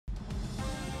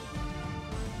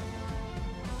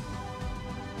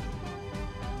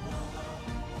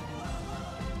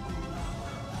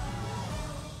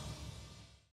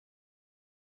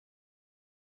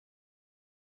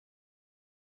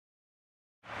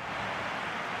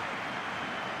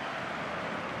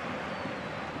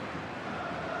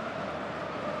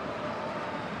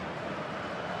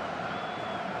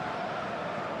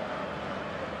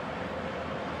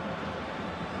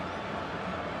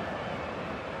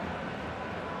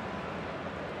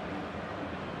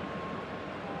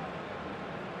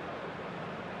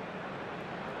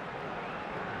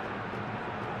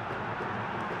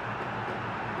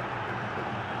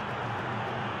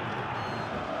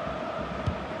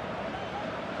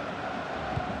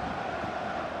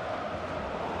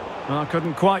Well,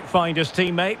 couldn't quite find his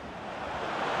teammate.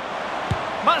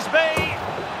 Must be!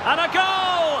 And a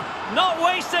goal! Not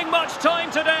wasting much time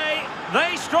today.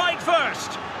 They strike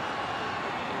first.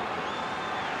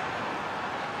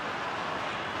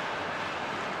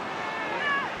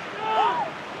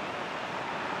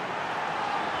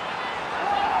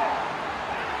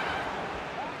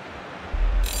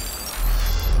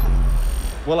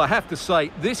 Well, I have to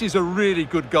say, this is a really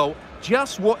good goal.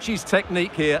 Just watch his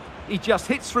technique here. He just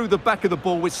hits through the back of the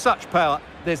ball with such power.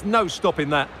 There's no stopping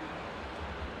that.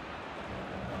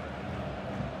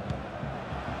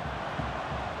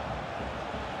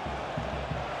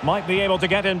 Might be able to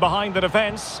get in behind the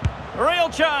defence. Real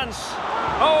chance.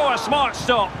 Oh, a smart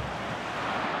stop.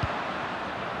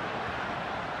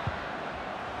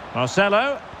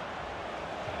 Marcelo.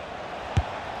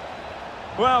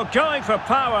 Well, going for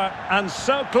power and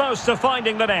so close to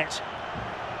finding the net.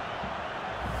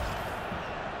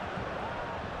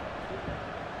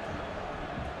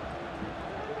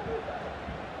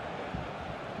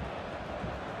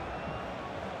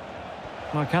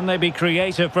 Well, can they be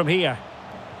creative from here?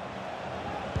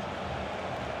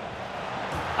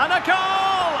 And a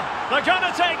goal! They're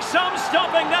going to take some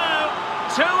stopping now.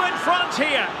 2 in front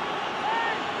here.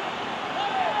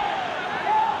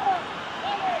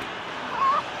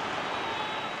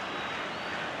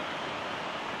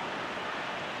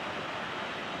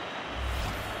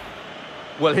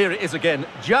 Well, here it is again.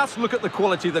 Just look at the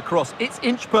quality of the cross. It's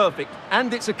inch perfect,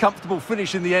 and it's a comfortable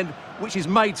finish in the end, which is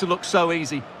made to look so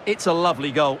easy. It's a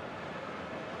lovely goal.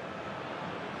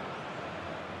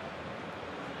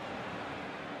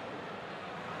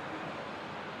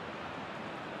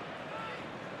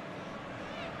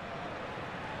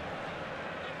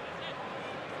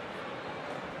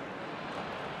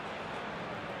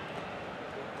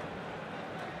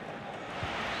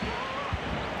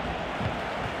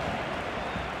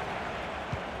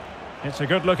 It's a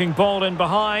good-looking ball in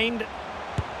behind.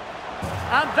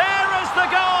 And there is the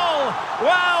goal!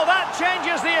 Wow, that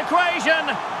changes the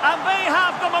equation, and they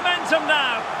have the momentum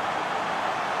now.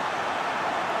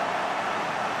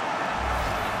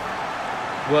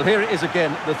 Well, here it is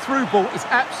again. The through ball is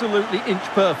absolutely inch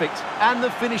perfect, and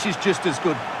the finish is just as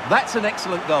good. That's an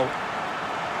excellent goal.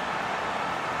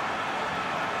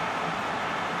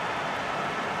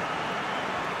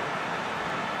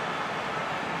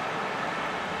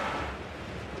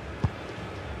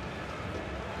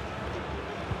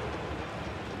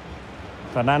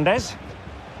 Fernandez.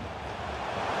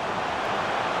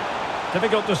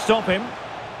 Difficult to stop him.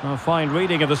 A fine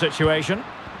reading of the situation.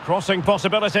 Crossing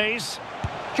possibilities.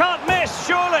 Can't miss,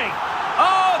 surely.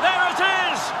 Oh, there it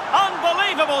is!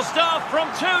 Unbelievable stuff from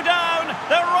 2 down.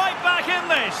 They're right back in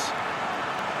this.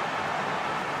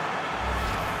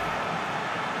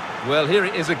 Well, here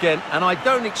it is again, and I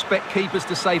don't expect keepers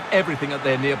to save everything at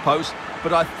their near post,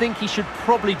 but I think he should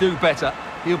probably do better.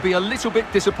 He'll be a little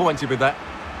bit disappointed with that.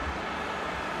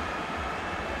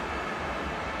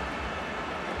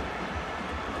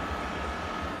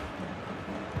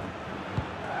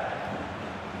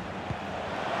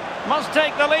 Must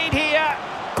take the lead here,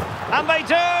 and they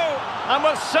do, and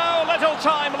with so little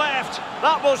time left,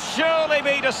 that will surely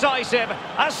be decisive.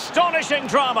 Astonishing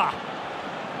drama.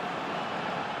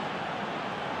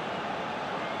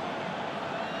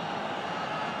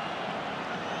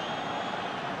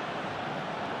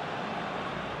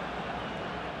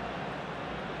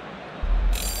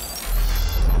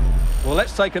 Well,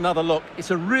 let's take another look.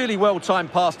 It's a really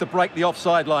well-timed pass to break the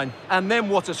offside line, and then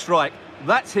what a strike.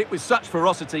 That's hit with such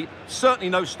ferocity. Certainly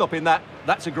no stopping that.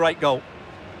 That's a great goal.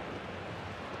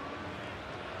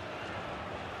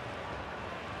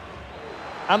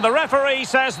 And the referee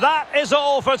says that is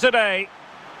all for today.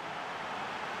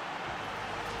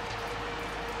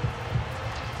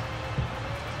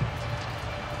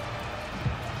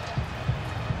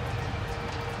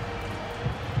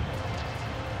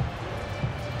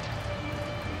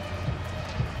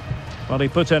 Well, he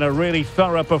put in a really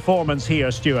thorough performance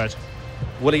here, Stuart.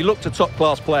 Well, he looked a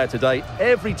top-class player today.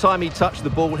 Every time he touched the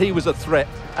ball, he was a threat.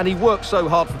 And he worked so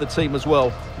hard for the team as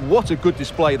well. What a good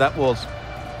display that was.